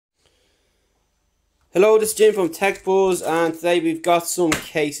Hello, this is Jim from Tech Buzz, and today we've got some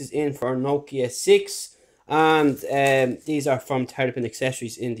cases in for our Nokia 6, and these are from Terrapin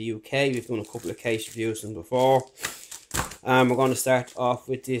Accessories in the UK. We've done a couple of case reviews of them before. We're going to start off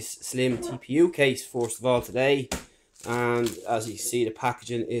with this slim TPU case first of all today, and as you see, the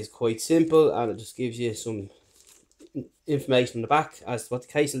packaging is quite simple and it just gives you some information on the back as to what the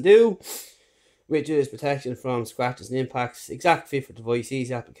case will do, which is protection from scratches and impacts, exact fit for device,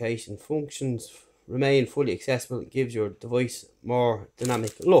 easy application, functions remain fully accessible, it gives your device more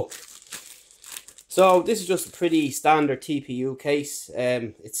dynamic look. So this is just a pretty standard TPU case.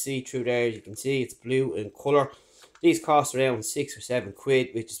 It's see-through there, as you can see, it's blue in colour. These cost around 6 or 7 quid,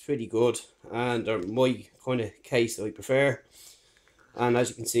 which is pretty good, and are my kind of case that I prefer. And as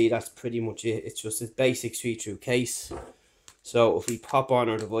you can see, that's pretty much it. It's just a basic see-through case. So if we pop on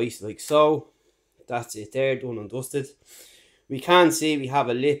our device like so, that's it there, done and dusted. We can see we have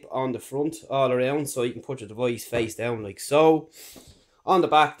a lip on the front all around, so you can put your device face down like so. On the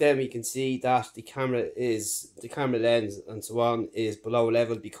back then we can see that the camera lens and so on is below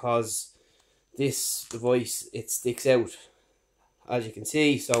level because this device, it sticks out, as you can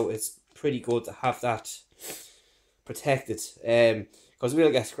see, so it's pretty good to have that protected, because we'll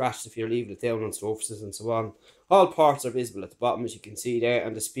get scratched if you're leaving it down on surfaces and so on. All parts are visible at the bottom, as you can see there,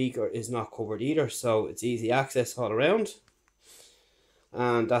 and the speaker is not covered either, so it's easy access all around.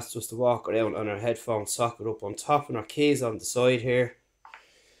 And that's just to walk around on our headphone socket up on top, and our keys on the side here.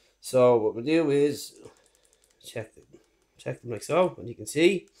 So what we'll do is check them like so, and you can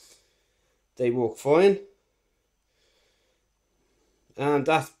see they work fine. And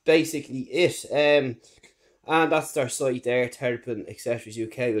that's basically it. And that's their site there, Terrapin Accessories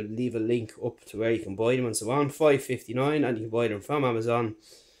UK. We'll leave a link up to where you can buy them and so on. $5.59, and you can buy them from Amazon.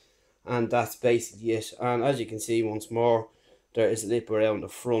 And that's basically it. And as you can see once more, there is a lip around the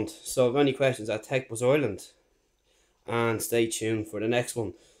front. So if any questions, at Tech Buzz Ireland, and stay tuned for the next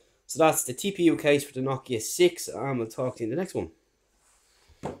one. So that's the TPU case for the Nokia 6, and we'll talk to you in the next one.